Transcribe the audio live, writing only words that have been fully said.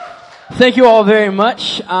Thank you all very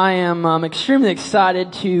much. I am extremely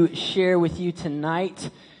excited to share with you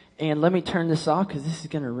tonight. And let me turn this off because this is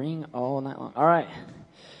going to ring all night long. All right.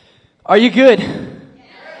 Are you good?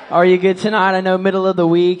 Are you good tonight? I know middle of the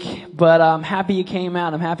week, but I'm happy you came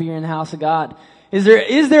out. I'm happy you're in the house of God. Is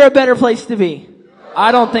there a better place to be?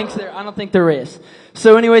 I don't think there is.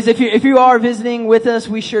 So anyways, if you are visiting with us,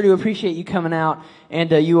 we sure do appreciate you coming out, and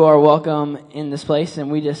you are welcome in this place. And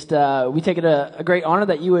we just we take it a great honor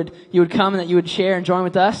that you would come and that you would share and join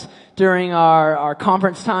with us during our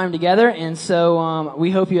conference time together. And so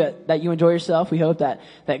we hope that you enjoy yourself. We hope that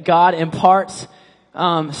God imparts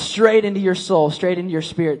straight into your soul, straight into your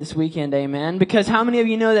spirit this weekend, amen. Because how many of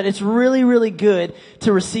you know that it's really, really good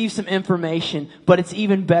to receive some information, but it's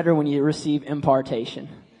even better when you receive impartation.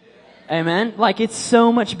 Amen. Like, it's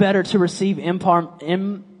so much better to receive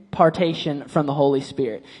impartation from the Holy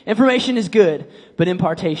Spirit. Information is good, but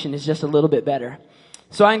impartation is just a little bit better.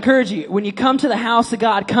 So I encourage you, when you come to the house of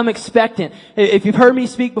God, come expectant. If you've heard me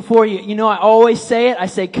speak before, you know I always say it. I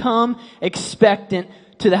say, come expectant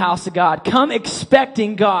to the house of God. Come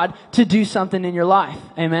expecting God to do something in your life.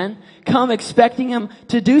 Amen. Come expecting Him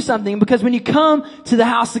to do something, because when you come to the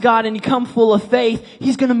house of God and you come full of faith,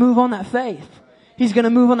 He's going to move on that faith. He's going to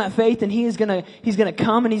move on that faith, and He's going to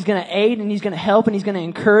come, and He's going to aid, and He's going to help, and He's going to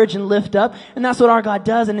encourage and lift up. And that's what our God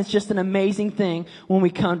does. And it's just an amazing thing when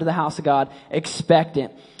we come to the house of God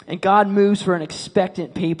expectant. And God moves for an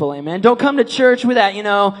expectant people. Amen. Don't come to church with that,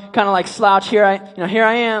 kind of like slouch here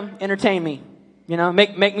I am, entertain me.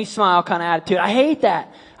 Make me smile kind of attitude. I hate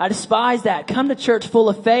that. I despise that. Come to church full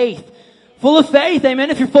of faith. Full of faith,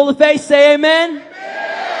 amen. If you're full of faith, say amen.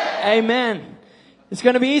 Amen. Amen. It's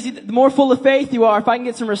going to be easy. The more full of faith you are, if I can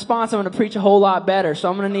get some response, I'm going to preach a whole lot better. So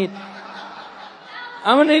I'm going to need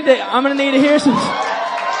to hear some.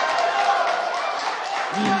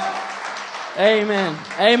 Amen.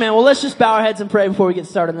 Amen. Well, let's just bow our heads and pray before we get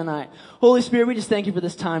started tonight. Holy Spirit, we just thank you for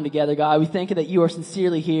this time together, God. We thank you that you are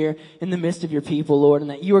sincerely here in the midst of your people, Lord,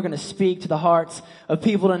 and that you are going to speak to the hearts of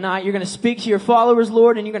people tonight. You're going to speak to your followers,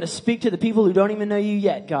 Lord, and you're going to speak to the people who don't even know you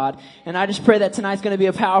yet, God. And I just pray that tonight's going to be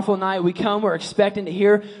a powerful night. We're expecting to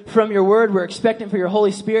hear from your word. We're expecting for your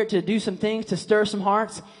Holy Spirit to do some things, to stir some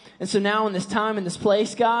hearts. And so now in this time, in this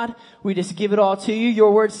place, God, we just give it all to you.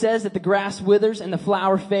 Your word says that the grass withers and the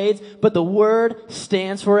flower fades, but the word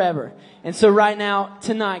stands forever. And so right now,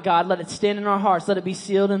 tonight, God, let it stand in our hearts. Let it be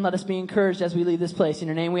sealed, and let us be encouraged as we leave this place. In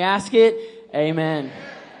your name we ask it. Amen.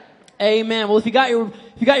 Amen. Well, if you got your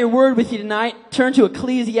word with you tonight, turn to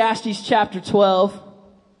Ecclesiastes chapter 12.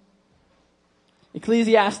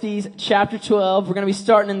 Ecclesiastes chapter 12. We're going to be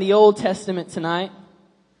starting in the Old Testament tonight.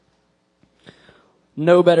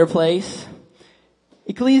 No better place.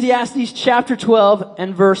 Ecclesiastes chapter 12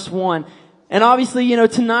 and verse 1. And obviously,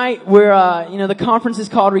 tonight we're, the conference is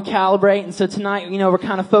called Recalibrate. And so tonight, we're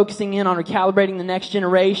kind of focusing in on recalibrating the next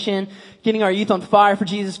generation, getting our youth on fire for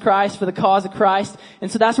Jesus Christ, for the cause of Christ. And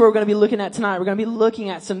so that's what we're going to be looking at tonight. We're going to be looking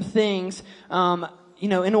at some things,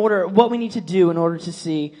 what we need to do in order to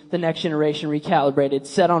see the next generation recalibrated,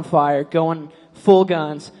 set on fire, going full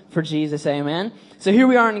guns for Jesus. Amen. So here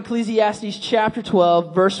we are in Ecclesiastes chapter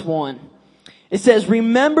 12, verse 1. It says,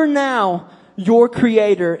 "Remember now your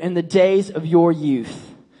Creator in the days of your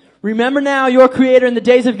youth." Remember now your Creator in the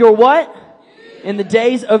days of your what? In the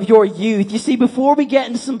days of your youth. You see, before we get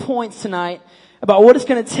into some points tonight about what it's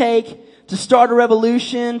going to take to start a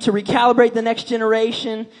revolution, to recalibrate the next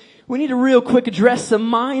generation, we need to real quick address some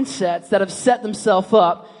mindsets that have set themselves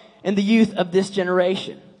up in the youth of this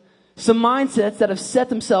generation. Some mindsets that have set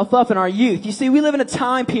themselves up in our youth. You see, we live in a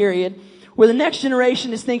time period where the next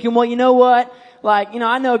generation is thinking, well, you know what?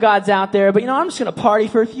 I know God's out there, but I'm just going to party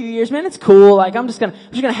for a few years. Man, it's cool. I'm just going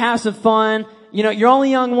to have some fun. You're only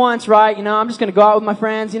young once, right? I'm just going to go out with my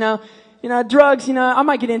friends, drugs, I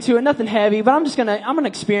might get into it, nothing heavy, but I'm going to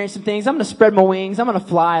experience some things. I'm going to spread my wings. I'm going to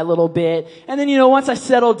fly a little bit. And then, once I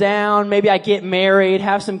settle down, maybe I get married,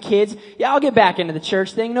 have some kids. Yeah, I'll get back into the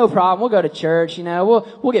church thing. No problem. We'll go to church,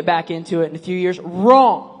 we'll get back into it in a few years.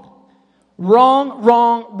 Wrong.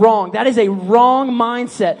 That is a wrong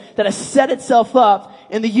mindset that has set itself up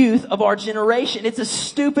in the youth of our generation. It's a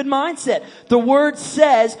stupid mindset. The word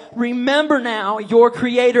says, remember now your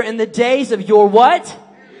Creator in the days of your what?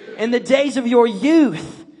 In the days of your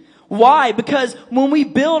youth. Why? Because when we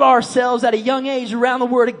build ourselves at a young age around the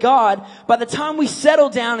Word of God, by the time we settle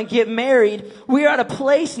down and get married, we are at a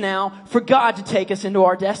place now for God to take us into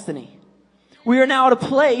our destiny. We are now at a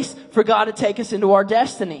place for God to take us into our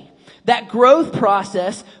destiny. That growth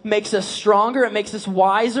process makes us stronger, it makes us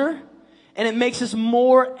wiser, and it makes us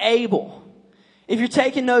more able. If you're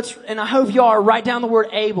taking notes, and I hope you are, write down the word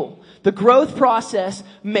able. The growth process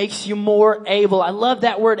makes you more able. I love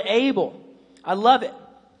that word able. I love it.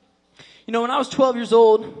 You know, when I was 12 years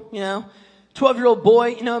old, 12-year-old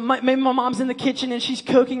boy, maybe my mom's in the kitchen and she's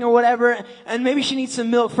cooking or whatever, and maybe she needs some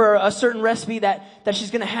milk for a certain recipe that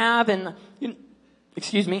she's going to have, and,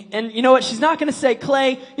 excuse me, and you know what? She's not going to say,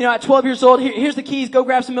 Clay, at 12 years old, here's the keys, go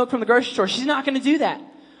grab some milk from the grocery store. She's not going to do that.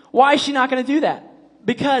 Why is she not going to do that?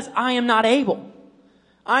 Because I am not able.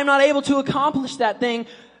 I'm not able to accomplish that thing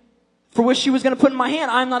for which she was going to put in my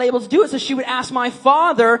hand. I'm not able to do it. So she would ask my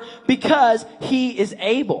father because he is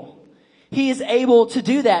able. He is able to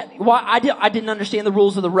do that. Why? I didn't understand the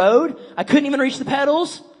rules of the road. I couldn't even reach the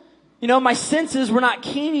pedals. My senses were not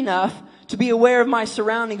keen enough to be aware of my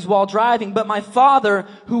surroundings while driving. But my father,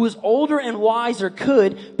 who was older and wiser,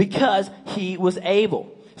 could because he was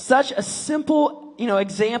able. Such a simple,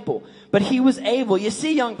 example. But he was able. You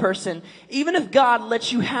see, young person, even if God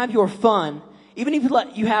lets you have your fun, even if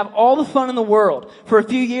you have all the fun in the world for a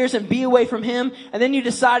few years and be away from him, and then you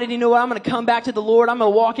decided, I'm going to come back to the Lord, I'm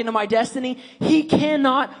going to walk into my destiny, he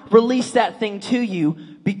cannot release that thing to you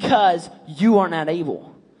because you are not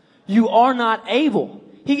able. You are not able.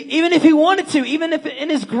 Even if he wanted to, even if in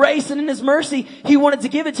his grace and in his mercy, he wanted to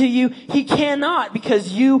give it to you, he cannot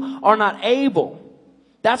because you are not able.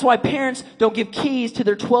 That's why parents don't give keys to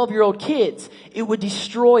their 12-year-old kids. It would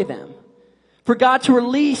destroy them. For God to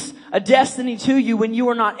release a destiny to you when you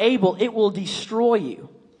are not able, it will destroy you.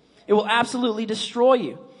 It will absolutely destroy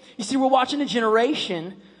you. You see, we're watching a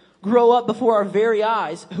generation grow up before our very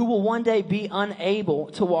eyes who will one day be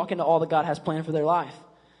unable to walk into all that God has planned for their life.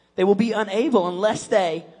 They will be unable unless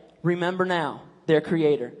they remember now their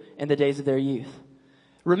Creator in the days of their youth.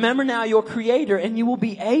 Remember now your Creator and you will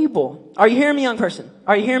be able. Are you hearing me, young person?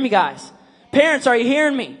 Are you hearing me, guys? Parents, are you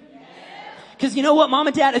hearing me? Because you know what, mom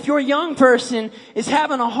and dad, if your young person is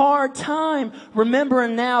having a hard time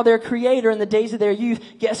remembering now their Creator in the days of their youth,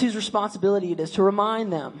 guess whose responsibility it is to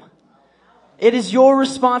remind them? It is your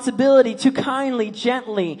responsibility to kindly,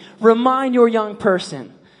 gently remind your young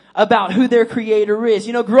person about who their Creator is.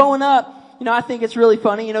 Growing up, I think it's really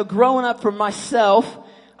funny. Growing up for myself,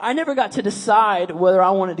 I never got to decide whether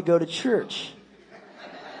I wanted to go to church.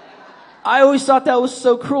 I always thought that was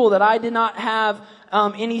so cruel that I did not have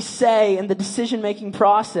any say in the decision-making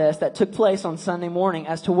process that took place on Sunday morning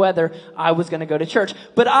as to whether I was going to go to church.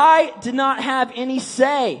 But I did not have any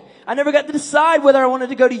say. I never got to decide whether I wanted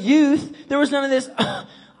to go to youth. There was none of this,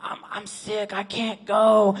 I'm sick, I can't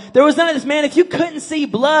go. There was none of this, man, if you couldn't see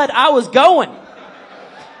blood, I was going.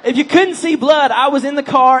 If you couldn't see blood, I was in the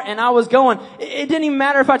car and I was going. It didn't even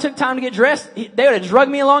matter if I took time to get dressed. They would have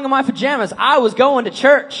drugged me along in my pajamas. I was going to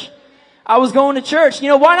church. I was going to church.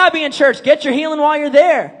 Why not be in church? Get your healing while you're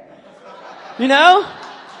there. I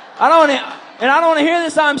don't want to hear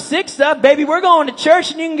this I'm sick stuff. Baby, we're going to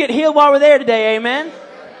church and you can get healed while we're there today. Amen.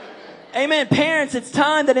 Amen. Parents, it's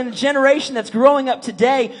time that in the generation that's growing up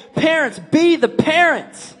today, parents, be the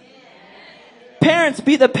parents. Parents,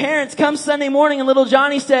 be the parents. Come Sunday morning and little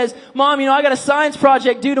Johnny says, Mom, I got a science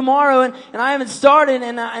project due tomorrow and I haven't started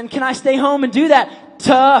and can I stay home and do that?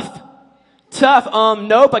 Tough.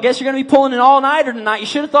 Nope. I guess you're going to be pulling an all-nighter tonight. You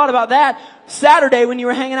should have thought about that Saturday when you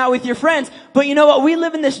were hanging out with your friends. But you know what? We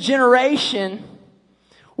live in this generation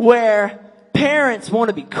where parents want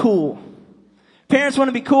to be cool. Parents want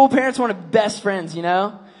to be cool. Parents want to be best friends,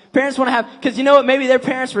 Parents want to have, because you know what? Maybe their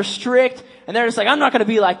parents were strict and they're just like, I'm not going to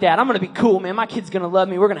be like that. I'm going to be cool, man. My kid's going to love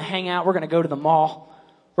me. We're going to hang out. We're going to go to the mall.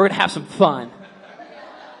 We're going to have some fun.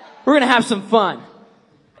 We're going to have some fun.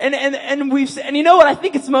 And you know what? I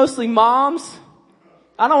think it's mostly moms.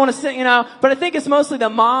 I don't want to say, but I think it's mostly the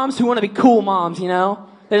moms who want to be cool moms, They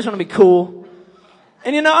just want to be cool.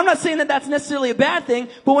 And I'm not saying that that's necessarily a bad thing,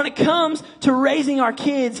 but when it comes to raising our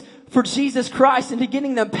kids for Jesus Christ and to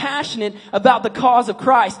getting them passionate about the cause of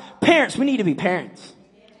Christ, parents, we need to be parents.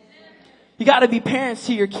 You got to be parents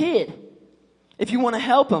to your kid if you want to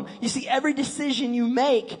help them. You see, every decision you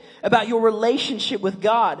make about your relationship with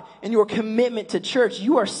God and your commitment to church,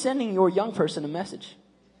 you are sending your young person a message.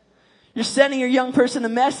 You're sending your young person a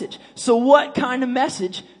message. So what kind of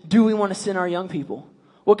message do we want to send our young people?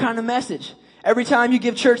 What kind of message? Every time you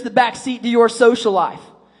give church the back seat to your social life.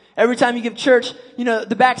 Every time you give church,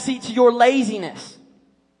 the back seat to your laziness.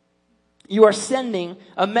 You are sending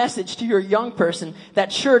a message to your young person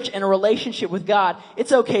that church and a relationship with God,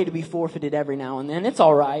 it's okay to be forfeited every now and then. It's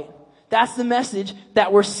all right. That's the message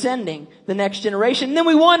that we're sending the next generation. And then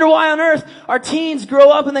we wonder why on earth our teens grow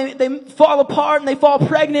up and they fall apart and they fall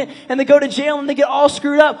pregnant and they go to jail and they get all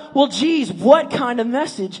screwed up. Well, geez, what kind of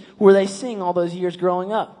message were they seeing all those years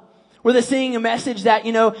growing up? Were they singing a message that,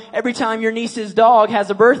 every time your niece's dog has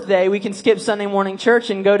a birthday, we can skip Sunday morning church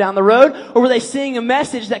and go down the road? Or were they singing a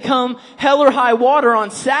message that come hell or high water on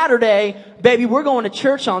Saturday, baby, we're going to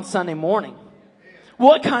church on Sunday morning?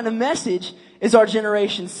 What kind of message is our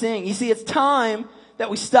generation singing? You see, it's time that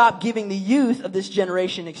we stop giving the youth of this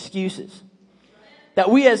generation excuses. That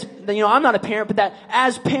we I'm not a parent, but that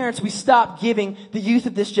as parents, we stop giving the youth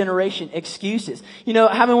of this generation excuses.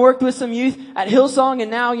 Having worked with some youth at Hillsong and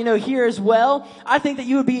now, here as well, I think that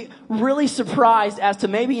you would be really surprised as to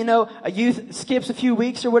maybe, a youth skips a few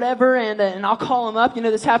weeks or whatever, and I'll call them up.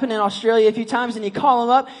 This happened in Australia a few times, and you call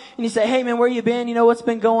them up and you say, hey man, where you been? What's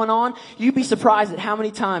been going on? You'd be surprised at how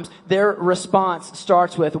many times their response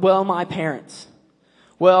starts with, well, my parents.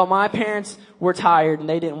 Well, my parents were tired and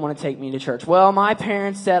they didn't want to take me to church. Well, my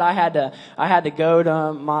parents said I had to go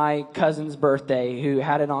to my cousin's birthday who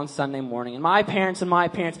had it on Sunday morning. And my parents,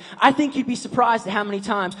 I think you'd be surprised at how many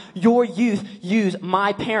times your youth use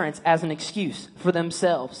my parents as an excuse for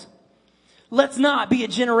themselves. Let's not be a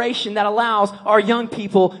generation that allows our young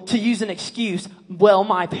people to use an excuse, well,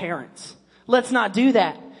 my parents. Let's not do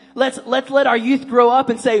that. Let's let our youth grow up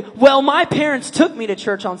and say, well, my parents took me to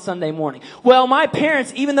church on Sunday morning. Well, my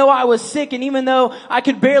parents, even though I was sick and even though I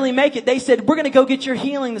could barely make it, they said, we're going to go get your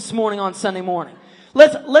healing this morning on Sunday morning.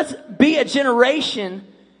 Let's be a generation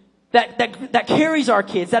that carries our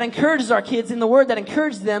kids, that encourages our kids in the Word, that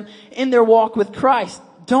encourages them in their walk with Christ.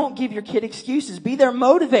 Don't give your kid excuses. Be their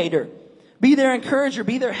motivator. Be their encourager.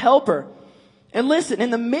 Be their helper. And listen, in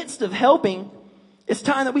the midst of helping, it's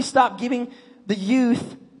time that we stop giving the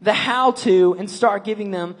youth the how-to and start giving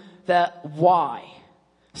them the why.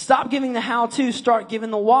 Stop giving the how-to, start giving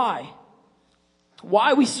the why.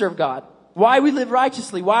 Why we serve God. Why we live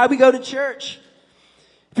righteously. Why we go to church.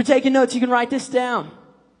 If you're taking notes, you can write this down.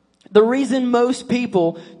 The reason most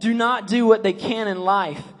people do not do what they can in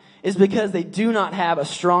life is because they do not have a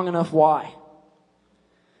strong enough why.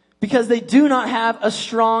 Because they do not have a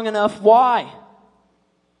strong enough why.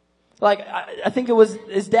 Like, I think it was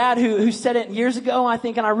his dad who said it years ago, I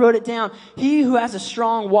think, and I wrote it down. He who has a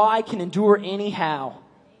strong why can endure anyhow.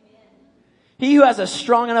 He who has a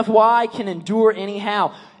strong enough why can endure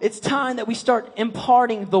anyhow. It's time that we start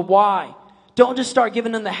imparting the why. Don't just start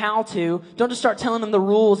giving them the how-to. Don't just start telling them the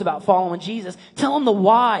rules about following Jesus. Tell them the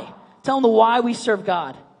why. Tell them the why we serve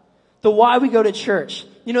God. The why we go to church.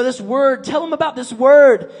 This word, tell them about this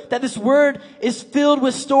word. That this word is filled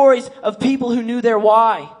with stories of people who knew their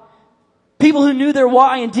why. People who knew their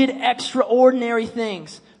why and did extraordinary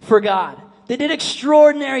things for God. They did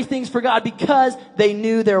extraordinary things for God because they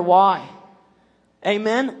knew their why.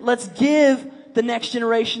 Amen. Let's give the next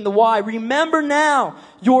generation the why. Remember now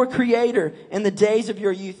your Creator in the days of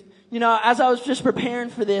your youth. As I was just preparing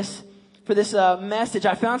for this message,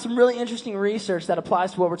 I found some really interesting research that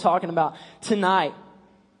applies to what we're talking about tonight.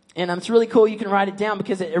 And it's really cool. You can write it down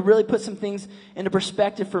because it really puts some things into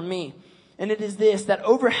perspective for me. And it is this, that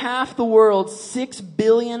over half the world's 6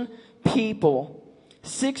 billion people,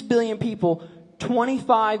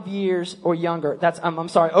 25 years or younger.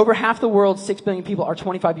 Over half the world's 6 billion people are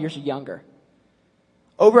 25 years or younger.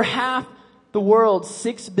 Over half the world's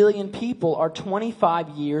 6 billion people are 25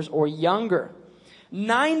 years or younger.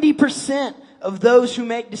 90% of those who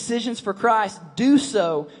make decisions for Christ do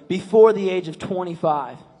so before the age of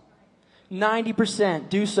 25. 90%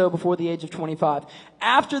 do so before the age of 25.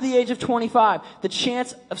 After the age of 25, the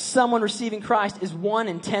chance of someone receiving Christ is 1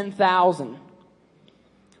 in 10,000.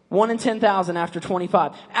 1 in 10,000 after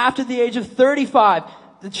 25. After the age of 35,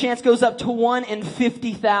 the chance goes up to 1 in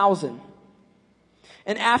 50,000.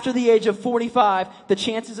 And after the age of 45, the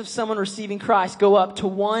chances of someone receiving Christ go up to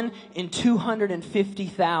 1 in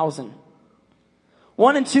 250,000.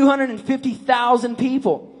 1 in 250,000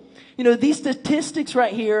 people. These statistics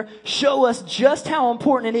right here show us just how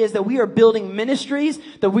important it is that we are building ministries,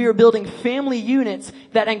 that we are building family units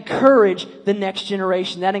that encourage the next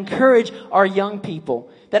generation, that encourage our young people,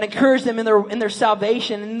 that encourage them in their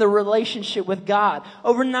salvation and in their relationship with God.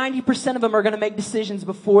 Over 90% of them are going to make decisions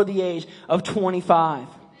before the age of 25.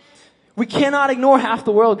 We cannot ignore half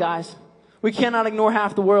the world, guys. We cannot ignore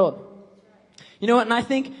half the world. You know what? And I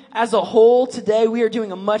think as a whole today, we are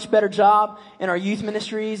doing a much better job in our youth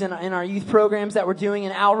ministries and in our youth programs that we're doing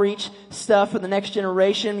in outreach stuff for the next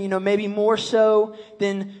generation. Maybe more so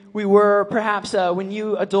than we were, perhaps when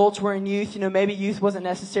you adults were in youth, maybe youth wasn't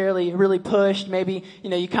necessarily really pushed. Maybe,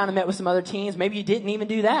 you kind of met with some other teens. Maybe you didn't even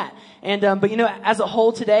do that. But as a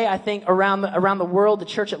whole today, I think around the world, the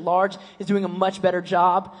church at large is doing a much better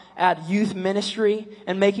job at youth ministry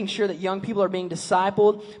and making sure that young people are being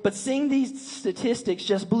discipled. But seeing these statistics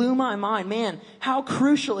just blew my mind. Man, how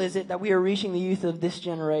crucial is it that we are reaching the youth of this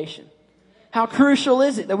generation? How crucial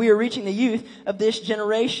is it that we are reaching the youth of this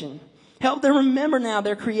generation? Help them remember now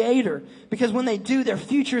their Creator, because when they do, their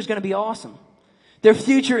future is going to be awesome. Their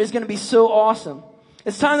future is going to be so awesome.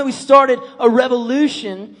 It's time that we started a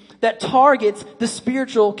revolution that targets the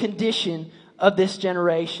spiritual condition of this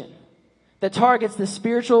generation. That targets the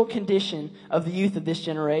spiritual condition of the youth of this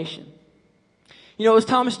generation. It was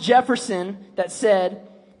Thomas Jefferson that said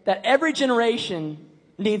that every generation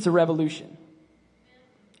needs a revolution.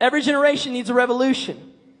 Every generation needs a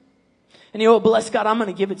revolution. And bless God, I'm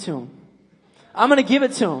going to give it to him. I'm going to give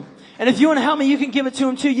it to them. And if you want to help me, you can give it to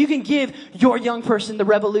them too. You can give your young person the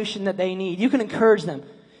revolution that they need. You can encourage them.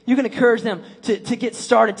 You can encourage them to get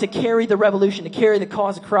started, to carry the revolution, to carry the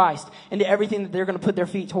cause of Christ into everything that they're going to put their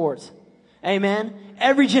feet towards. Amen?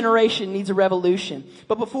 Every generation needs a revolution.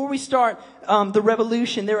 But before we start the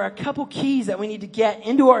revolution, there are a couple keys that we need to get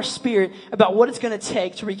into our spirit about what it's going to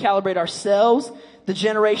take to recalibrate ourselves, the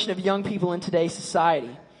generation of young people in today's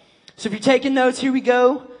society. So if you're taking notes, here we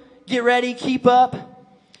go. Get ready, keep up.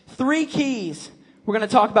 3 keys we're going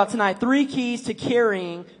to talk about tonight. 3 keys to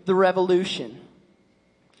carrying the revolution.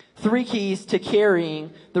 3 keys to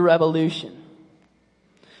carrying the revolution.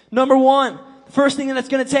 Number 1, the first thing that it's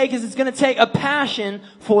going to take is it's going to take a passion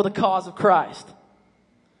for the cause of Christ.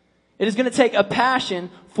 It is going to take a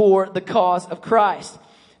passion for the cause of Christ.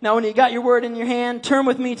 Now, when you got your word in your hand, turn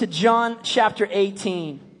with me to John chapter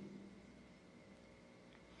 18.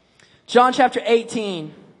 John chapter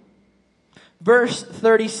 18. Verse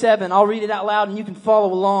 37, I'll read it out loud and you can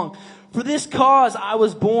follow along. For this cause I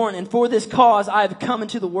was born, and for this cause I have come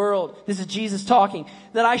into the world. This is Jesus talking.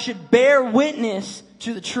 That I should bear witness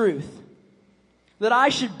to the truth. That I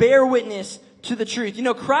should bear witness to the truth.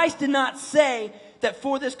 Christ did not say that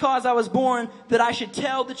for this cause I was born, that I should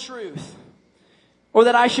tell the truth. Or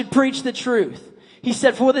that I should preach the truth. He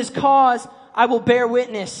said, for this cause I will bear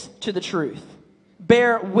witness to the truth.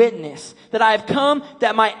 Bear witness. That I have come,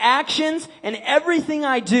 that my actions and everything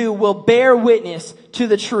I do will bear witness to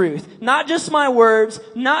the truth. Not just my words,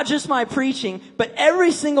 not just my preaching, but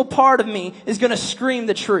every single part of me is going to scream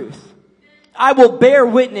the truth. I will bear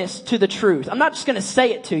witness to the truth. I'm not just going to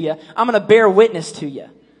say it to you. I'm going to bear witness to you.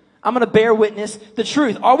 I'm going to bear witness the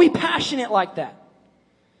truth. Are we passionate like that?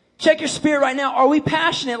 Check your spirit right now. Are we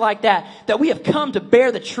passionate like that? That we have come to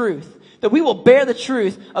bear the truth. That we will bear the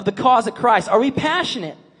truth of the cause of Christ. Are we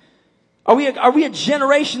passionate? Are we a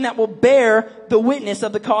generation that will bear the witness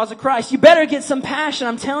of the cause of Christ? You better get some passion,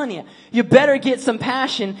 I'm telling you. You better get some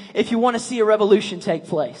passion if you want to see a revolution take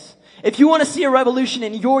place. If you want to see a revolution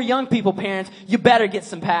in your young people, parents, you better get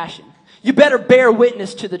some passion. You better bear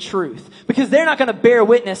witness to the truth. Because they're not going to bear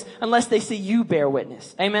witness unless they see you bear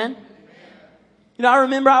witness. Amen? I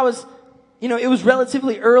remember it was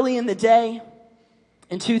relatively early in the day.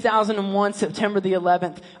 In 2001, September the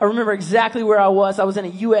 11th, I remember exactly where I was. I was in a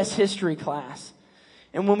U.S. history class.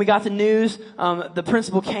 And when we got the news, the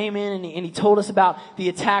principal came in and he told us about the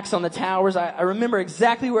attacks on the towers. I remember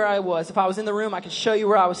exactly where I was. If I was in the room, I could show you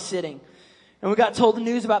where I was sitting. And we got told the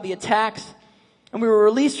news about the attacks. And we were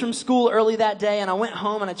released from school early that day. And I went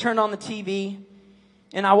home and I turned on the TV.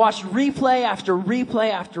 And I watched replay after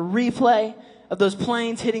replay after replay of those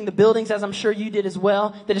planes hitting the buildings, as I'm sure you did as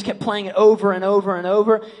well. They just kept playing it over and over and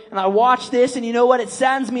over. And I watched this, and you know what? It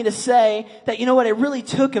saddens me to say that, it really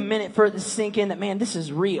took a minute for it to sink in that, man, this is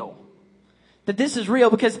real. That this is real,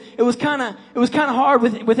 because it was kind of hard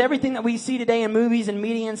with everything that we see today in movies and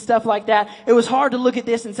media and stuff like that. It was hard to look at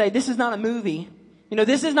this and say, this is not a movie.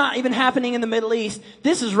 This is not even happening in the Middle East.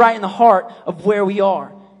 This is right in the heart of where we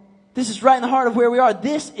are. This is right in the heart of where we are.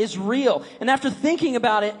 This is real. And after thinking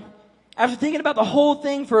about the whole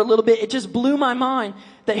thing for a little bit, it just blew my mind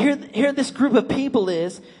that here this group of people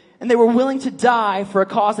is, and they were willing to die for a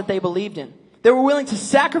cause that they believed in. They were willing to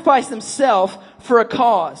sacrifice themselves for a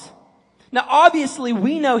cause. Now, obviously,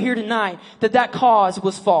 we know here tonight that cause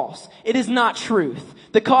was false. It is not truth.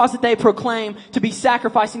 The cause that they proclaim to be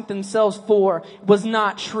sacrificing themselves for was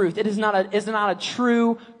not truth. It is not a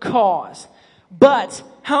true cause. But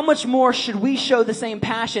how much more should we show the same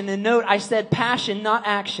passion? And note, I said passion, not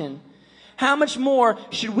action. How much more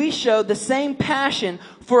should we show the same passion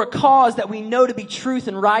for a cause that we know to be truth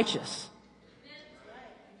and righteous?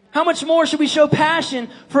 How much more should we show passion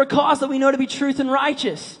for a cause that we know to be truth and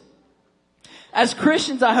righteous? As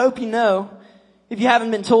Christians, I hope you know, if you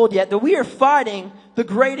haven't been told yet, that we are fighting the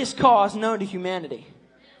greatest cause known to humanity.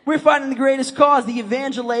 We're fighting the greatest cause, the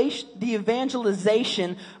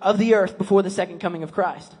evangelization of the earth before the second coming of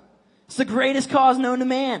Christ. It's the greatest cause known to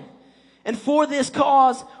man. And for this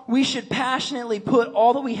cause, we should passionately put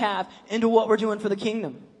all that we have into what we're doing for the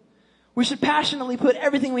kingdom. We should passionately put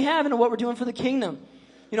everything we have into what we're doing for the kingdom.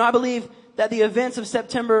 You know, I believe that the events of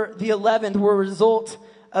September the 11th were a result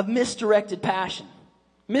of misdirected passion.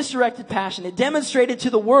 Misdirected passion. It demonstrated to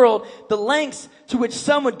the world the lengths to which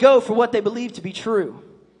some would go for what they believed to be true.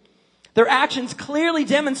 Their actions clearly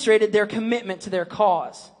demonstrated their commitment to their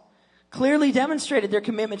cause. Clearly demonstrated their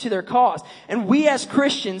commitment to their cause. And we as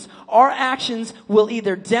Christians, our actions will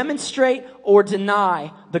either demonstrate or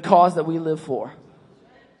deny the cause that we live for.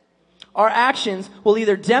 Our actions will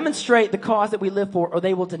either demonstrate the cause that we live for or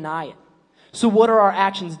they will deny it. So what are our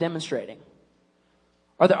actions demonstrating?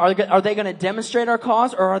 Are they going to demonstrate our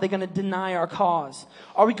cause or are they going to deny our cause?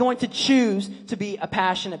 Are we going to choose to be a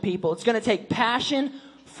passionate people? It's going to take passion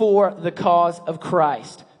for the cause of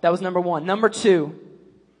Christ. That was number one. Number two,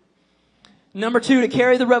 to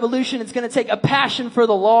carry the revolution, it's going to take a passion for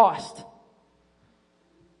the lost.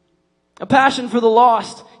 A passion for the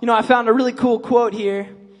lost. You know, I found a really cool quote here,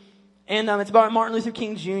 and it's about Martin Luther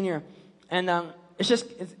King Jr. And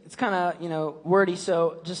it's kind of, wordy,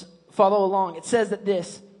 so just follow along. It says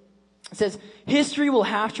history will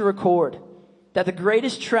have to record that the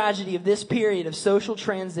greatest tragedy of this period of social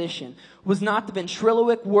transition was not the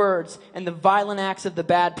ventriloquic words and the violent acts of the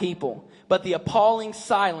bad people, but the appalling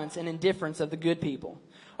silence and indifference of the good people.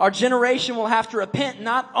 Our generation will have to repent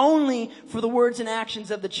not only for the words and actions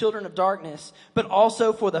of the children of darkness, but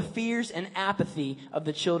also for the fears and apathy of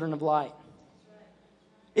the children of light.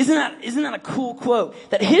 Isn't that a cool quote?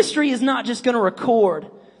 That history is not just going to record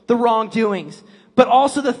the wrongdoings, but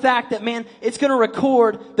also the fact that, man, it's going to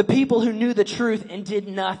record the people who knew the truth and did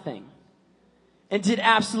nothing. And did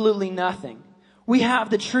absolutely nothing. We have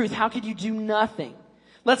the truth. How could you do nothing?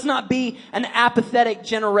 Let's not be an apathetic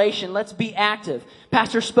generation. Let's be active.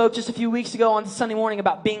 Pastor spoke just a few weeks ago on Sunday morning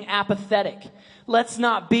about being apathetic. Let's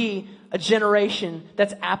not be a generation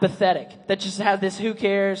that's apathetic, that just has this who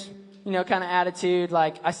cares, kind of attitude.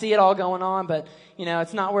 Like, I see it all going on, but,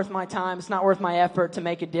 it's not worth my time. It's not worth my effort to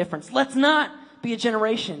make a difference. Let's not be a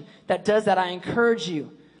generation that does that. I encourage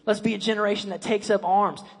you. Let's be a generation that takes up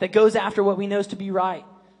arms, that goes after what we know to be right,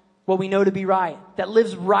 that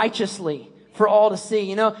lives righteously for all to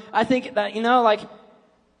see. I think that,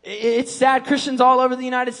 it's sad. Christians all over the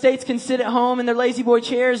United States can sit at home in their lazy boy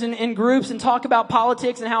chairs in groups and talk about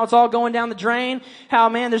politics and how it's all going down the drain. How,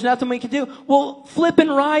 man, there's nothing we can do. Well, flip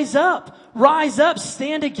and rise up. Rise up,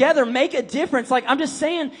 stand together, make a difference. I'm just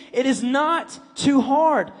saying, it is not too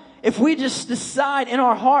hard. If we just decide in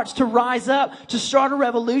our hearts to rise up, to start a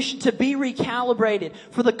revolution, to be recalibrated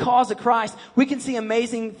for the cause of Christ, we can see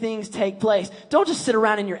amazing things take place. Don't just sit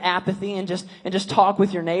around in your apathy and just talk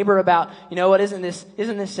with your neighbor about, what, isn't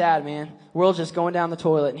this sad, man? The world's just going down the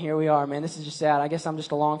toilet and here we are, man. This is just sad. I guess I'm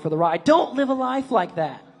just along for the ride. Don't live a life like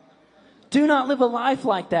that. Do not live a life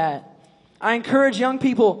like that. I encourage young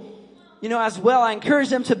people, as well. I encourage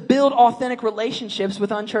them to build authentic relationships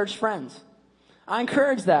with unchurched friends. I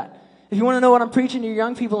encourage that. If you want to know what I'm preaching to your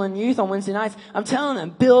young people and youth on Wednesday nights, I'm telling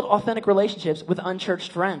them, build authentic relationships with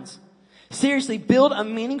unchurched friends. Seriously, build a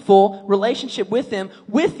meaningful relationship with them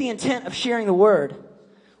with the intent of sharing the word.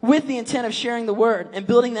 With the intent of sharing the word and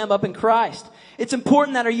building them up in Christ. It's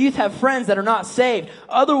important that our youth have friends that are not saved.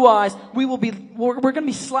 Otherwise, we're going to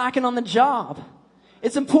be slacking on the job.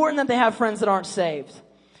 It's important that they have friends that aren't saved.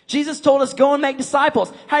 Jesus told us, go and make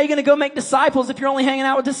disciples. How are you going to go make disciples if you're only hanging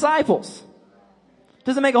out with disciples?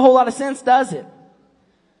 Doesn't make a whole lot of sense, does it?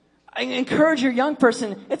 I encourage your young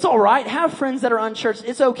person, it's all right. Have friends that are unchurched.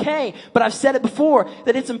 It's okay. But I've said it before,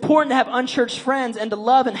 that it's important to have unchurched friends and to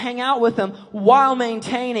love and hang out with them while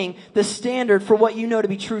maintaining the standard for what you know to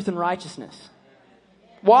be truth and righteousness.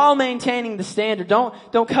 While maintaining the standard.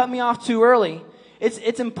 Don't cut me off too early.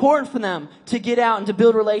 It's important for them to get out and to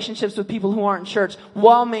build relationships with people who aren't in church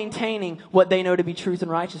while maintaining what they know to be truth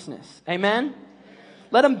and righteousness. Amen?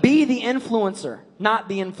 Let them be the influencer, not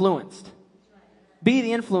the influenced. Be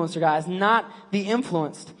the influencer, guys, not the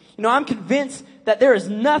influenced. I'm convinced that there is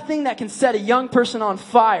nothing that can set a young person on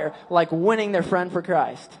fire like winning their friend for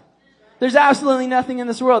Christ. There's absolutely nothing in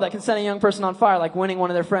this world that can set a young person on fire like winning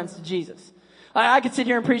one of their friends to Jesus. I could sit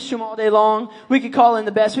here and preach to them all day long. We could call in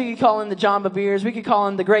the best. We could call in the John Bevere's. We could call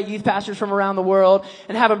in the great youth pastors from around the world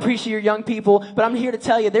and have them preach to your young people. But I'm here to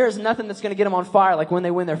tell you, there is nothing that's going to get them on fire like when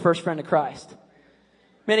they win their first friend to Christ.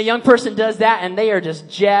 Man, a young person does that and they are just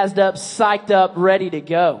jazzed up, psyched up, ready to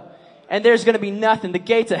go. And there's going to be nothing. The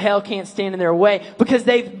gates of hell can't stand in their way because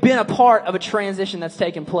they've been a part of a transition that's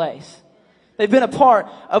taken place. They've been a part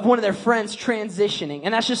of one of their friends transitioning.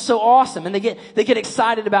 And that's just so awesome. And they get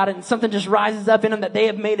excited about it, and something just rises up in them that they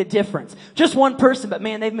have made a difference. Just one person, but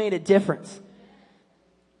man, they've made a difference.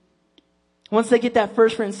 Once they get that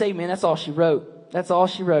first friend saved, man, that's all she wrote. That's all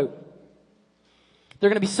she wrote. They're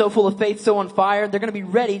going to be so full of faith, so on fire. They're going to be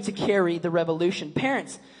ready to carry the revolution.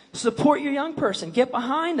 Parents, support your young person. Get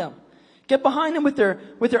behind them. Get behind them with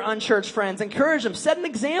their unchurched friends. Encourage them. Set an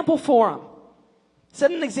example for them. Set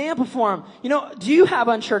an example for them. You know, do you have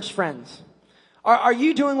unchurched friends? Are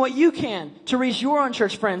you doing what you can to reach your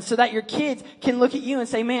unchurched friends so that your kids can look at you and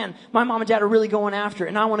say, man, my mom and dad are really going after it,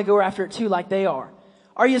 and I want to go after it too like they are?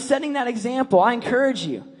 Are you setting that example? I encourage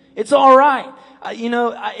you. It's all right.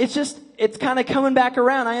 It's kind of coming back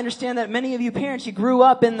around. I understand that many of you parents, you grew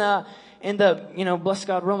up in the, bless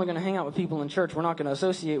God, we're only going to hang out with people in church. We're not going to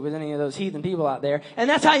associate with any of those heathen people out there. And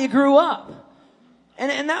that's how you grew up.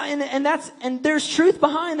 And there's truth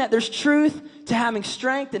behind that. There's truth to having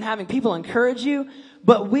strength and having people encourage you.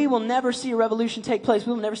 But we will never see a revolution take place.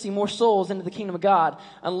 We will never see more souls into the kingdom of God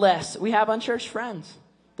unless we have unchurched friends.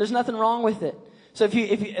 There's nothing wrong with it. So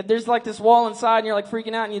if there's like this wall inside and you're like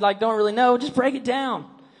freaking out and you like don't really know, just break it down.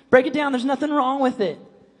 Break it down. There's nothing wrong with it.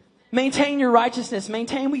 Maintain your righteousness.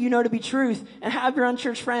 Maintain what you know to be truth. And have your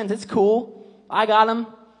unchurched friends. It's cool. I got them.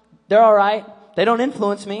 They're all right. They don't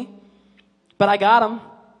influence me. But I got them,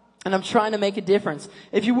 and I'm trying to make a difference.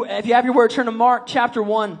 If you have your word, turn to Mark chapter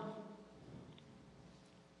 1.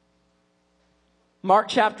 Mark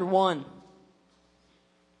chapter 1.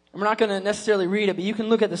 And we're not going to necessarily read it, but you can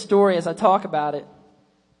look at the story as I talk about it.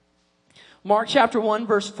 Mark chapter 1,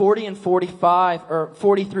 verse 40 and 45, or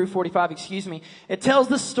 40 through 45, excuse me. It tells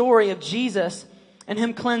the story of Jesus and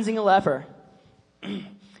him cleansing a leper.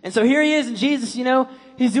 And so here he is, and Jesus,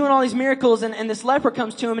 he's doing all these miracles, and this leper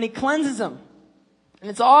comes to him, and he cleanses him. And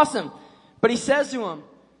it's awesome. But he says to him,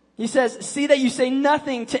 see that you say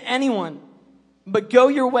nothing to anyone, but go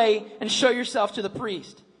your way and show yourself to the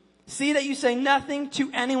priest. See that you say nothing to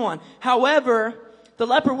anyone. However, the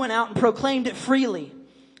leper went out and proclaimed it freely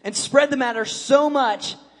and spread the matter so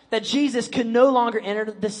much that Jesus could no longer enter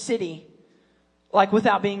the city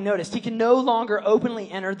without being noticed. He could no longer openly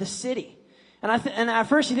enter the city. And at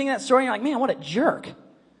first you think of that story and you're like, man, what a jerk.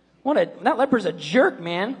 That leper's a jerk,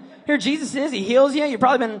 man. Here Jesus is, he heals you. You've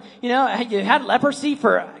probably been, you had leprosy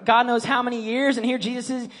for God knows how many years, and here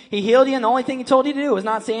Jesus is, he healed you, and the only thing he told you to do was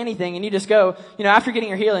not say anything, and you just go, after getting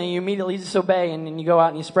your healing, you immediately just obey, and you go out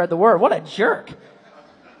and you spread the word. What a jerk.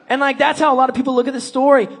 And that's how a lot of people look at this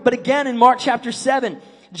story. But again, in Mark chapter 7,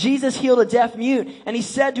 Jesus healed a deaf mute, and he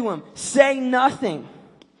said to him, say nothing.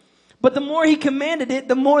 But the more he commanded it,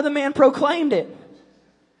 the more the man proclaimed it.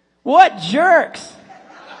 What jerks.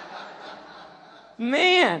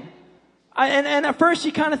 Man. And at first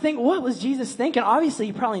you kind of think, what was Jesus thinking? Obviously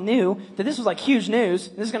he probably knew that this was huge news.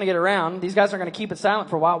 This is going to get around. These guys are going to keep it silent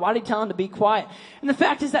for a while. Why did he tell him to be quiet? And the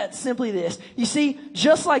fact is that simply this. You see,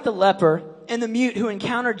 just like the leper and the mute who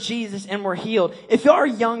encountered Jesus and were healed, if our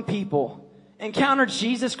young people encounter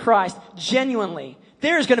Jesus Christ genuinely,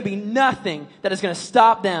 there's going to be nothing that is going to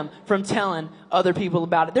stop them from telling other people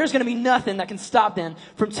about it. There's going to be nothing that can stop them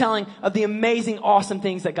from telling of the amazing, awesome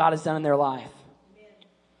things that God has done in their life.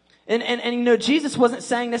 And Jesus wasn't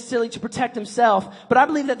saying necessarily to protect himself, but I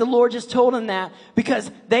believe that the Lord just told him that because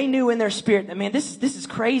they knew in their spirit that, man, this is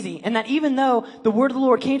crazy. And that even though the word of the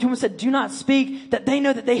Lord came to him and said, do not speak, that they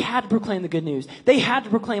know that they had to proclaim the good news. They had to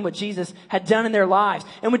proclaim what Jesus had done in their lives.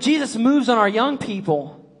 And when Jesus moves on our young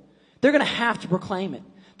people, they're going to have to proclaim it.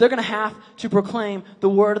 They're going to have to proclaim the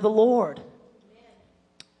word of the Lord.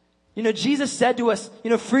 Jesus said to us,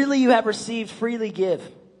 freely you have received, freely give.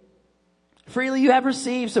 Freely you have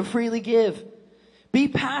received, so freely give. Be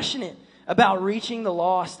passionate about reaching the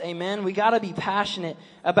lost. Amen. We got to be passionate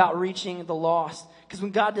about reaching the lost. Because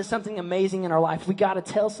when God does something amazing in our life, we got to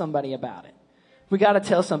tell somebody about it. We got to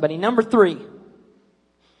tell somebody. Number three,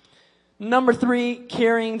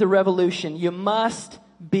 carrying the revolution. You must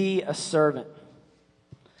be a servant.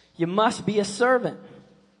 You must be a servant.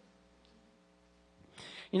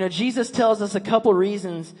 Jesus tells us a couple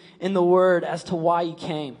reasons in the Word as to why he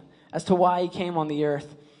came. As to why he came on the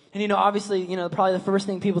earth. And obviously, probably the first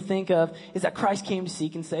thing people think of is that Christ came to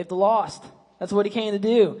seek and save the lost. That's what he came to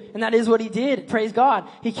do. And that is what he did. Praise God.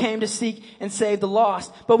 He came to seek and save the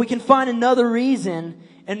lost. But we can find another reason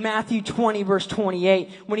in Matthew 20 verse 28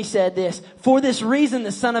 when he said this, for this reason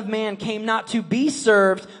the Son of Man came not to be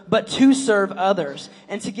served, but to serve others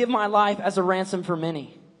and to give my life as a ransom for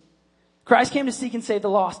many. Christ came to seek and save the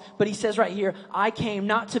lost. But he says right here, I came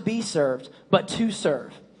not to be served, but to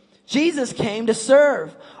serve. Jesus came to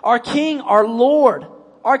serve. Our King, our Lord,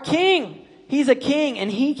 our King. He's a king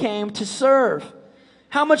and he came to serve.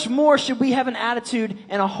 How much more should we have an attitude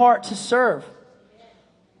and a heart to serve?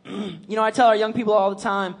 I tell our young people all the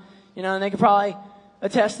time, and they could probably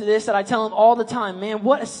attest to this, that I tell them all the time, man,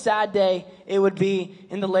 what a sad day it would be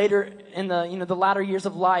in the latter years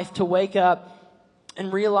of life to wake up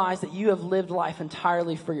and realize that you have lived life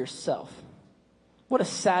entirely for yourself. What a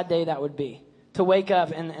sad day that would be, to wake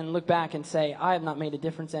up and look back and say, I have not made a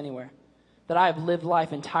difference anywhere, that I have lived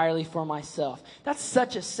life entirely for myself. That's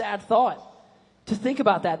such a sad thought. To think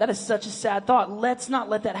about that. That is such a sad thought. Let's not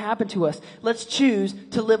let that happen to us. Let's choose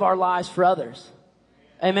to live our lives for others.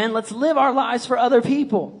 Amen. Let's live our lives for other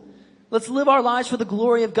people. Let's live our lives for the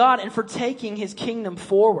glory of God and for taking his kingdom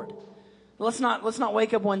forward. Let's not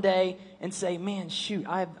wake up one day and say, man, shoot,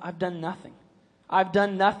 I've done nothing. I've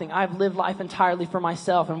done nothing. I've lived life entirely for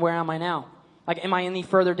myself, and where am I now? Like, am I any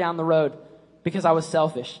further down the road because I was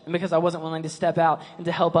selfish and because I wasn't willing to step out and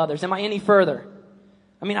to help others? Am I any further?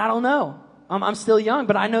 I mean, I don't know. I'm still young,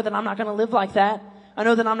 but I know that I'm not going to live like that. I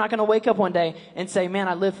know that I'm not going to wake up one day and say, man,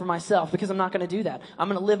 I live for myself, because I'm not going to do that. I'm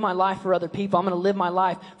going to live my life for other people. I'm going to live my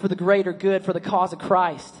life for the greater good, for the cause of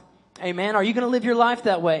Christ. Amen. Are you going to live your life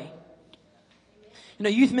that way?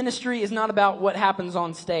 Youth ministry is not about what happens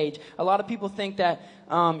on stage. A lot of people think that,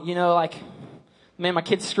 man, my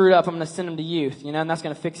kid's screwed up, I'm going to send him to youth, and that's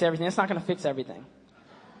going to fix everything. It's not going to fix everything.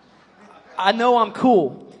 I know I'm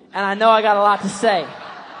cool, and I know I got a lot to say.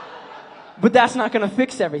 But that's not going to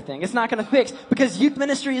fix everything. It's not going to fix, because youth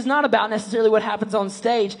ministry is not about necessarily what happens on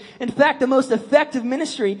stage. In fact, the most effective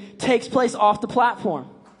ministry takes place off the platform.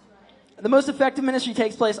 The most effective ministry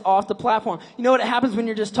takes place off the platform. You know what happens when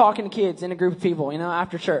you're just talking to kids in a group of people,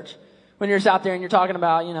 after church? When you're just out there and you're talking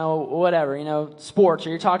about, whatever, sports,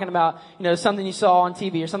 or you're talking about, something you saw on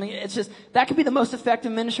TV or something. It's just, that could be the most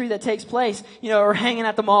effective ministry that takes place, or hanging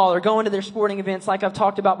at the mall or going to their sporting events like I've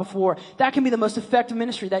talked about before. That can be the most effective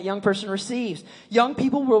ministry that young person receives. Young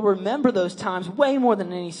people will remember those times way more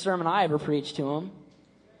than any sermon I ever preached to them.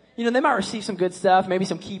 They might receive some good stuff, maybe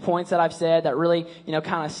some key points that I've said that really,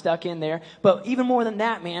 kind of stuck in there. But even more than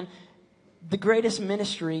that, man, the greatest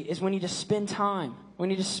ministry is when you just spend time. When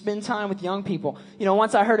you just spend time with young people.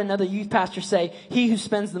 Once I heard another youth pastor say, he who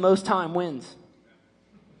spends the most time wins.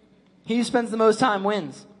 He who spends the most time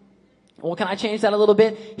wins. Well, can I change that a little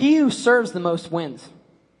bit? He who serves the most wins.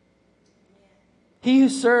 He who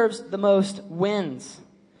serves the most wins.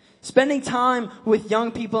 Spending time with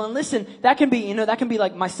young people, and listen, that can be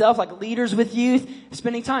like myself, like leaders with youth.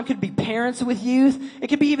 Spending time could be parents with youth. It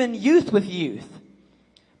could be even youth with youth.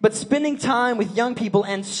 But spending time with young people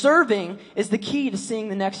and serving is the key to seeing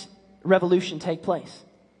the next revolution take place.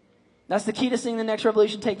 That's the key to seeing the next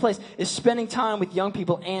revolution take place, is spending time with young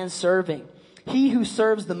people and serving. He who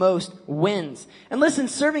serves the most wins. And listen,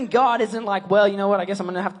 serving God isn't like, well, you know what, I guess I'm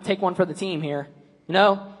going to have to take one for the team here.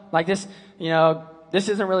 Like this, this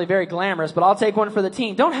isn't really very glamorous, but I'll take one for the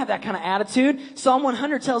team. Don't have that kind of attitude. Psalm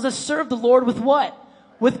 100 tells us, serve the Lord with what?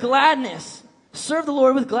 With gladness. Serve the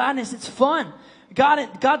Lord with gladness. It's fun.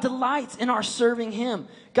 God delights in our serving him.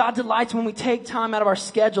 God delights when we take time out of our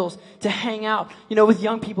schedules to hang out, with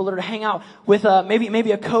young people, or to hang out with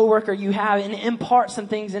maybe a coworker you have, and impart some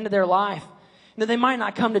things into their life. They might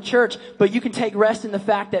not come to church, but you can take rest in the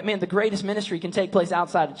fact that, man, the greatest ministry can take place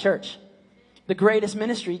outside of church. The greatest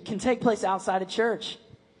ministry can take place outside of church.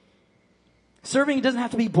 Serving doesn't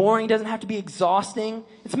have to be boring, doesn't have to be exhausting.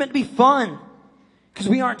 It's meant to be fun, because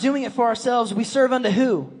we aren't doing it for ourselves. We serve unto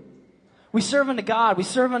who? We serve unto God. We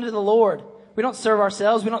serve unto the Lord. We don't serve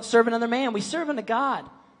ourselves. We don't serve another man. We serve unto God.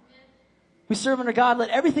 We serve unto God. Let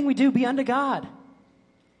everything we do be unto God.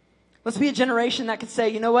 Let's be a generation that could say,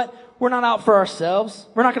 you know what? We're not out for ourselves.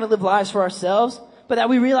 We're not going to live lives for ourselves. But that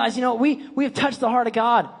we realize, we have touched the heart of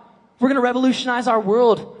God. We're going to revolutionize our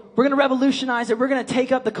world. We're going to revolutionize it. We're going to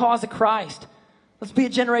take up the cause of Christ. Let's be a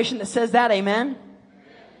generation that says that. Amen?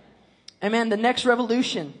 Amen. The next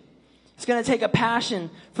revolution, it's going to take a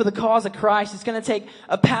passion for the cause of Christ. It's going to take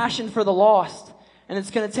a passion for the lost. And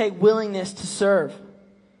it's going to take willingness to serve.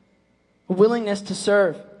 A willingness to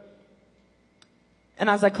serve. And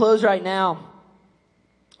as I close right now,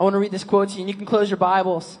 I want to read this quote to you. And you can close your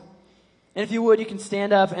Bibles. And if you would, you can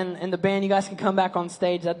stand up. And the band, you guys can come back on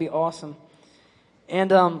stage. That'd be awesome.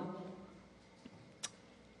 And I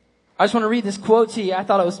just want to read this quote to you. I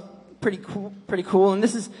thought it was pretty cool. And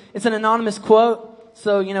it's an anonymous quote.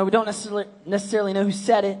 So, we don't necessarily know who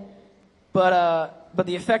said it, but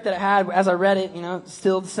the effect that it had as I read it,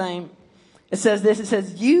 still the same. It says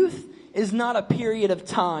this, youth is not a period of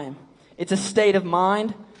time. It's a state of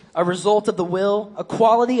mind, a result of the will, a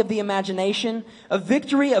quality of the imagination, a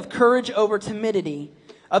victory of courage over timidity,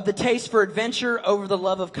 of the taste for adventure over the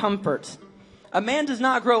love of comfort. A man does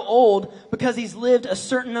not grow old because he's lived a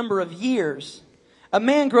certain number of years. A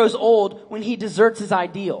man grows old when he deserts his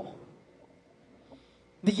ideal.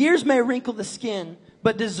 The years may wrinkle the skin,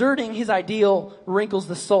 but deserting his ideal wrinkles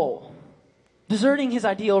the soul. Deserting his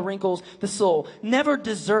ideal wrinkles the soul. Never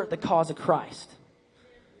desert the cause of Christ.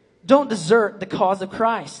 Don't desert the cause of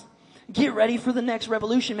Christ. Get ready for the next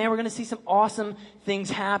revolution, man. We're going to see some awesome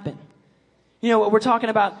things happen. You know what, we're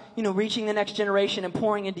talking about, reaching the next generation and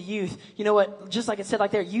pouring into youth. You know what, just like it said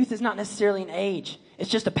like there, youth is not necessarily an age.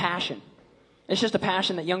 It's just a passion. It's just a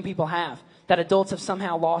passion that young people have, that adults have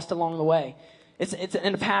somehow lost along the way. It's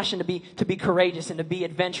a passion to be courageous and to be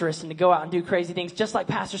adventurous and to go out and do crazy things. Just like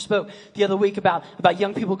Pastor spoke the other week about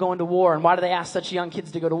young people going to war, and why do they ask such young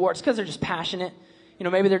kids to go to war? It's because they're just passionate.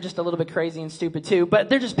 Maybe they're just a little bit crazy and stupid too, but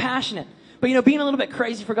they're just passionate. But being a little bit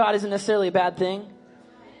crazy for God isn't necessarily a bad thing.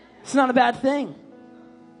 It's not a bad thing.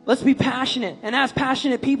 Let's be passionate. And as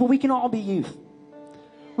passionate people, we can all be youth.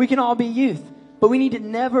 We can all be youth. But we need to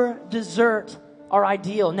never desert our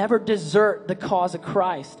ideal, never desert the cause of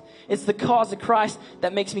Christ. It's the cause of Christ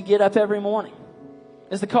that makes me get up every morning.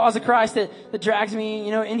 It's the cause of Christ that drags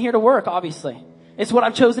me, in here to work, obviously. It's what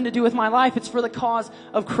I've chosen to do with my life. It's for the cause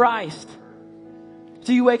of Christ.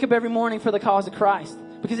 Do you wake up every morning for the cause of Christ?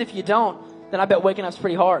 Because if you don't, then I bet waking up's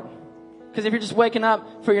pretty hard. Because if you're just waking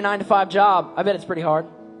up for your 9-to-5 job, I bet it's pretty hard.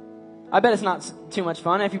 I bet it's not too much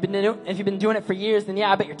fun. If you've been doing it for years, then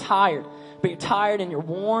yeah, I bet you're tired. But you're tired and you're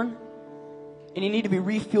worn. And you need to be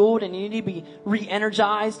refueled and you need to be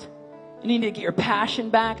re-energized. You need to get your passion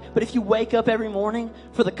back. But if you wake up every morning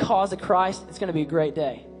for the cause of Christ, it's going to be a great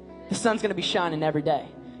day. The sun's going to be shining every day.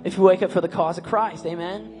 If you wake up for the cause of Christ,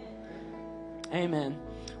 amen? Amen.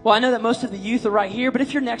 Well, I know that most of the youth are right here, but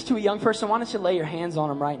if you're next to a young person, why don't you lay your hands on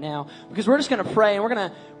them right now? Because we're just going to pray and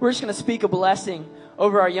we're just going to speak a blessing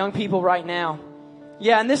over our young people right now.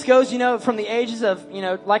 Yeah, and this goes, from the ages of,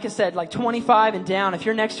 like I said, like 25 and down. If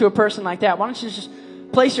you're next to a person like that, why don't you just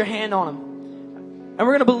place your hand on them? And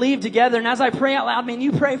we're going to believe together. And as I pray out loud, man,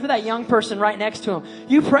 you pray for that young person right next to him.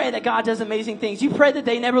 You pray that God does amazing things. You pray that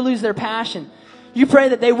they never lose their passion. You pray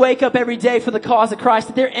that they wake up every day for the cause of Christ,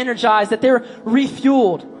 that they're energized, that they're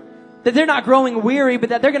refueled, that they're not growing weary, but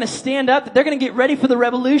that they're going to stand up, that they're going to get ready for the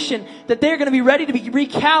revolution, that they're going to be ready to be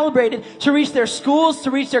recalibrated to reach their schools,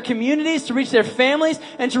 to reach their communities, to reach their families,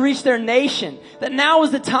 and to reach their nation. That now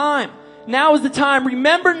is the time. Now is the time.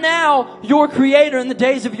 Remember now your Creator in the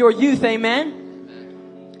days of your youth. Amen?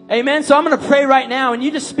 Amen. So I'm going to pray right now, and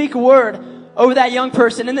you just speak a word over that young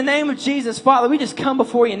person. In the name of Jesus, Father, we just come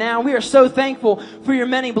before you now. We are so thankful for your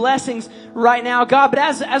many blessings right now, God. But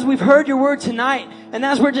as we've heard your word tonight, and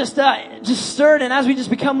as we're just stirred, and as we just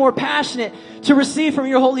become more passionate to receive from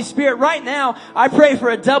your Holy Spirit right now, I pray for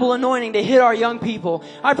a double anointing to hit our young people.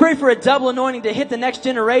 I pray for a double anointing to hit the next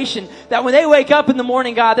generation, that when they wake up in the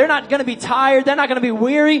morning, God, they're not going to be tired, they're not going to be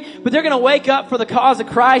weary, but they're going to wake up for the cause of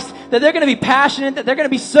Christ, that they're going to be passionate, that they're going to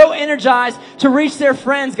be so energized to reach their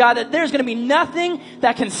friends, God, that there's going to be nothing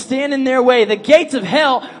that can stand in their way. The gates of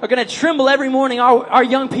hell are going to tremble every morning our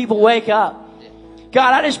young people wake up.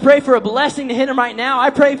 God, I just pray for a blessing to hit them right now.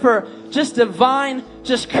 I pray for just divine,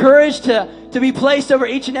 just courage to be placed over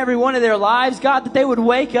each and every one of their lives. God, that they would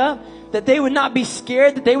wake up, that they would not be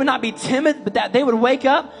scared, that they would not be timid, but that they would wake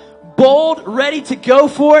up bold, ready to go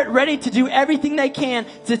for it, ready to do everything they can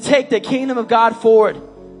to take the kingdom of God forward.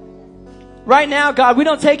 Right now, God, we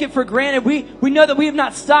don't take it for granted. We know that we have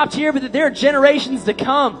not stopped here, but that there are generations to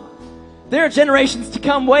come. There are generations to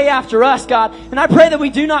come way after us, God. And I pray that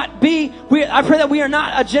I pray that we are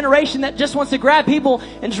not a generation that just wants to grab people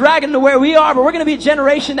and drag them to where we are, but we're going to be a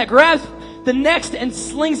generation that grabs the next and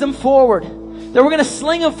slings them forward. That we're going to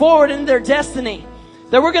sling them forward into their destiny.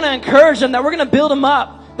 That we're going to encourage them, that we're going to build them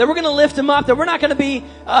up, that we're going to lift them up, that we're not going to be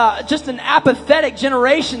just an apathetic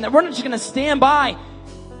generation, that we're not just going to stand by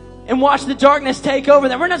and watch the darkness take over,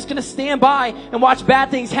 that we're not just going to stand by and watch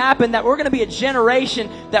bad things happen, that we're going to be a generation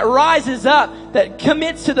that rises up, that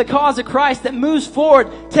commits to the cause of Christ, that moves forward,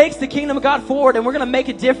 takes the kingdom of God forward, and we're going to make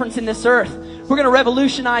a difference in this earth. We're going to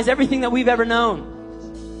revolutionize everything that we've ever known.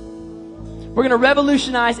 We're going to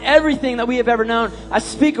revolutionize everything that we have ever known. I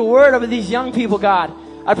speak a word over these young people, God.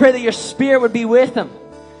 I pray that your Spirit would be with them.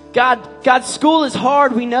 God, school is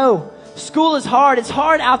hard, we know. School is hard. It's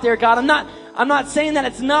hard out there, God. I'm not saying that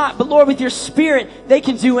it's not, but Lord, with your Spirit, they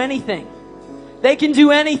can do anything. They can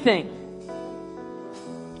do anything.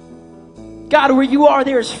 God, where you are,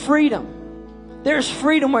 there is freedom. There is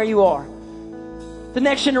freedom where you are. The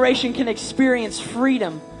next generation can experience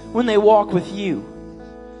freedom when they walk with you.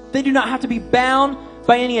 They do not have to be bound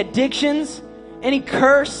by any addictions, any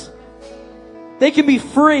curse. They can be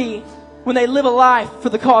free when they live a life for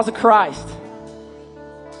the cause of Christ.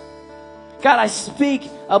 God, I speak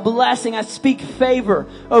a blessing. I speak favor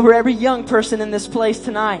over every young person in this place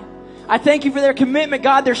tonight. I thank you for their commitment,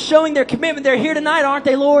 God. They're showing their commitment. They're here tonight, aren't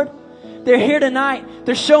they, Lord? They're here tonight.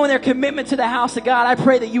 They're showing their commitment to the house of God. I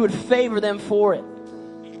pray that you would favor them for it.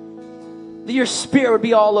 That your Spirit would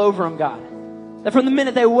be all over them, God. That from the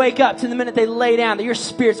minute they wake up to the minute they lay down, that your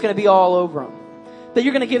Spirit's going to be all over them. That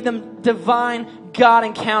you're going to give them divine God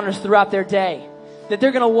encounters throughout their day. That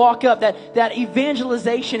they're going to walk up, that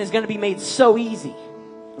evangelization is going to be made so easy.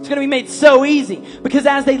 It's going to be made so easy because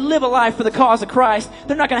as they live a life for the cause of Christ,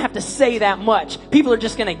 they're not going to have to say that much. People are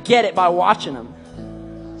just going to get it by watching them.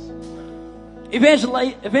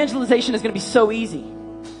 Evangelization is going to be so easy.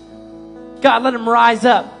 God, let them rise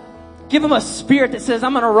up. Give them a spirit that says,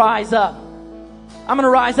 I'm going to rise up. I'm going to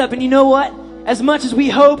rise up. And you know what? As much as we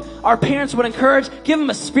hope our parents would encourage, give them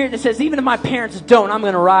a spirit that says, even if my parents don't, I'm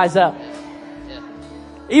going to rise up.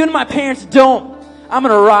 Even if my parents don't, I'm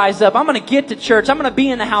going to rise up. I'm going to get to church. I'm going to be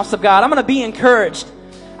in the house of God. I'm going to be encouraged.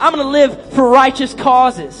 I'm going to live for righteous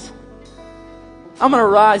causes. I'm going to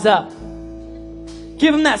rise up.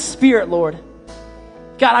 Give them that spirit, Lord.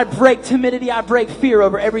 God, I break timidity. I break fear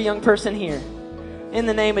over every young person here. In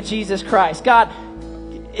the name of Jesus Christ. God,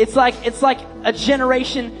 it's like a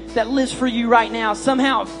generation that lives for you right now.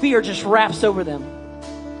 Somehow fear just wraps over them.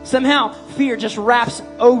 Somehow fear just wraps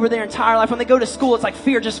over their entire life. When they go to school, it's like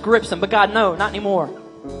fear just grips them. But God, no, not anymore.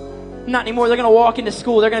 Not anymore. They're going to walk into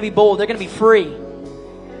school. They're going to be bold. They're going to be free.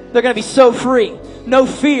 They're going to be so free. No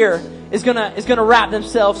fear is going to wrap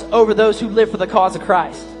themselves over those who live for the cause of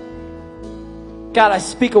Christ. God, I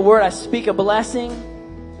speak a word. I speak a blessing.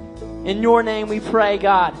 In your name we pray,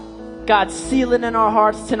 God. God, seal it in our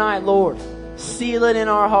hearts tonight, Lord. Seal it in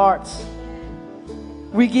our hearts.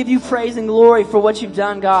 We give you praise and glory for what you've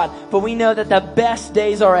done, God. But we know that the best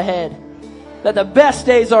days are ahead. That the best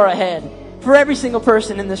days are ahead. For every single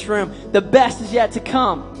person in this room, the best is yet to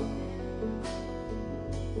come.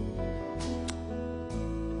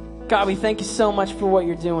 God, we thank you so much for what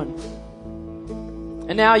you're doing.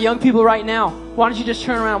 And now, young people right now, why don't you just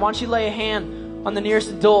turn around? Why don't you lay a hand on the nearest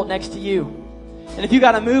adult next to you? And if you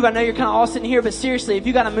got to move, I know you're kind of all sitting here, but seriously, if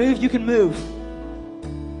you got to move, you can move.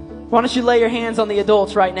 Why don't you lay your hands on the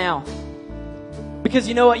adults right now? Because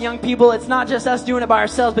you know what, young people, it's not just us doing it by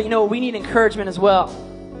ourselves, but you know what, we need encouragement as well.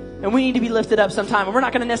 And we need to be lifted up sometime. And we're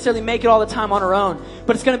not going to necessarily make it all the time on our own,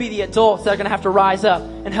 but it's going to be the adults that are going to have to rise up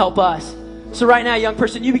and help us. So right now, young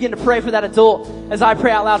person, you begin to pray for that adult as I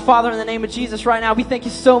pray out loud. Father, in the name of Jesus, right now, we thank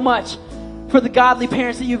you so much for the godly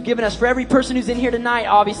parents that you've given us. For every person who's in here tonight,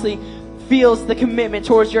 obviously, feels the commitment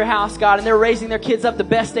towards your house, God, and they're raising their kids up the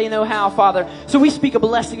best they know how, Father. So we speak a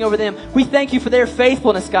blessing over them. We thank you for their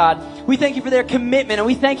faithfulness, God. We thank you for their commitment, and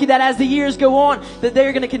we thank you that as the years go on, that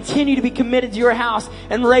they're going to continue to be committed to your house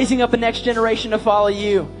and raising up a next generation to follow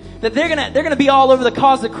you. That they're going to be all over the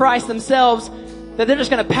cause of Christ themselves, that they're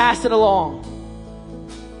just going to pass it along.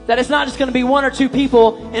 That it's not just going to be one or two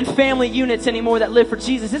people in family units anymore that live for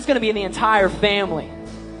Jesus. It's going to be the entire family.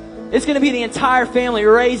 It's going to be the entire family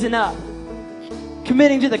raising up,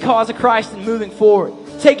 committing to the cause of Christ and moving forward,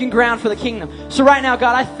 taking ground for the kingdom. So right now,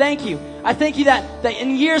 God, I thank you. I thank you that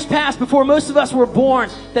in years past, before most of us were born,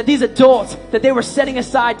 that these adults, that they were setting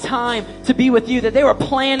aside time to be with you, that they were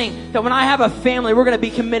planning that when I have a family, we're going to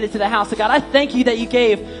be committed to the house of God. I thank you that you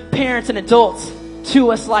gave parents and adults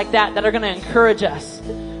to us like that are going to encourage us.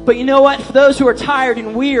 But you know what? For those who are tired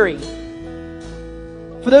and weary,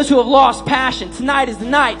 for those who have lost passion, tonight is the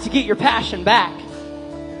night to get your passion back.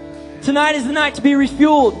 Tonight is the night to be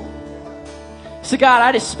refueled. So God,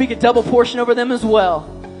 I just speak a double portion over them as well.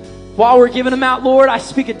 While we're giving them out, Lord, I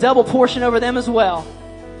speak a double portion over them as well.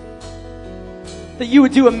 That you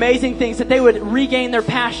would do amazing things, that they would regain their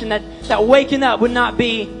passion, that waking up would not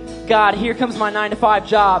be, God, here comes my 9-to-5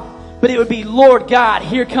 job. But it would be, Lord God,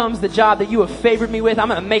 here comes the job that you have favored me with. I'm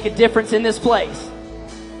going to make a difference in this place.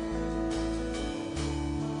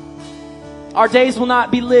 Our days will not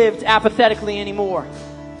be lived apathetically anymore.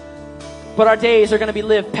 But our days are going to be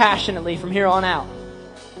lived passionately from here on out.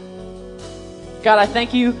 God, I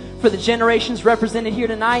thank you for the generations represented here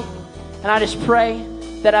tonight. And I just pray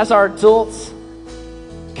that as our adults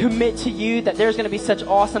commit to you, that there's going to be such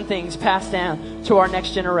awesome things passed down to our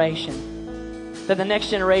next generation. That the next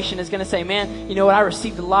generation is going to say, man, you know what? I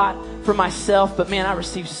received a lot for myself, but man, I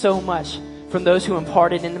received so much from those who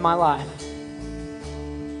imparted into my life.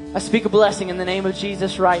 I speak a blessing in the name of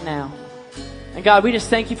Jesus right now. And God, we just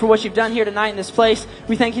thank you for what you've done here tonight in this place.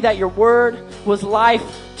 We thank you that your word was life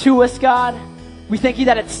to us, God. We thank you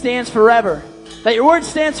that it stands forever. That your word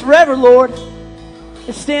stands forever, Lord.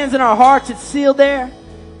 It stands in our hearts. It's sealed there.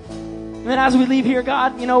 And then as we leave here,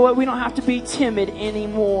 God, you know what? We don't have to be timid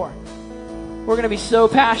anymore. We're going to be so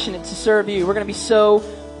passionate to serve you. We're going to be so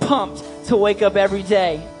pumped to wake up every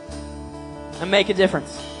day and make a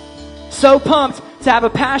difference. So pumped to have a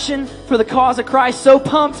passion for the cause of Christ. So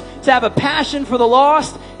pumped to have a passion for the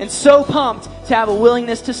lost. And so pumped to have a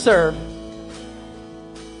willingness to serve.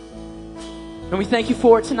 And we thank you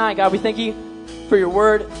for it tonight, God. We thank you for your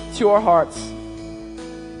word to our hearts.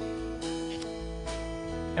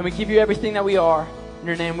 And we give you everything that we are. In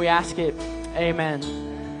your name we ask it. Amen.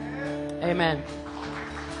 Amen.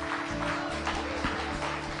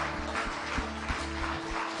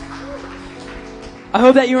 I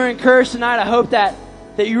hope that you were encouraged tonight. I hope that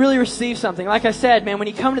you really received something. Like I said, man, when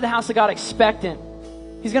you come to the house of God expectant,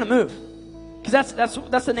 He's going to move. Because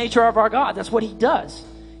that's the nature of our God. That's what He does.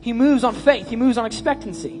 He moves on faith. He moves on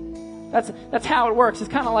expectancy. That's how it works. It's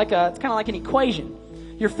kind of like an equation.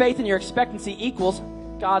 Your faith and your expectancy equals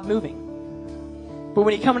God moving. But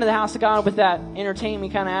when you come into the house of God with that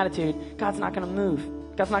entertainment kind of attitude, God's not going to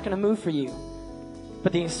move. God's not going to move for you.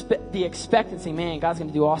 But the expectancy, man, God's going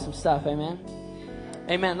to do awesome stuff. Amen.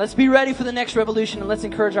 Amen. Let's be ready for the next revolution, and let's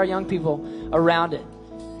encourage our young people around it.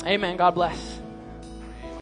 Amen. God bless.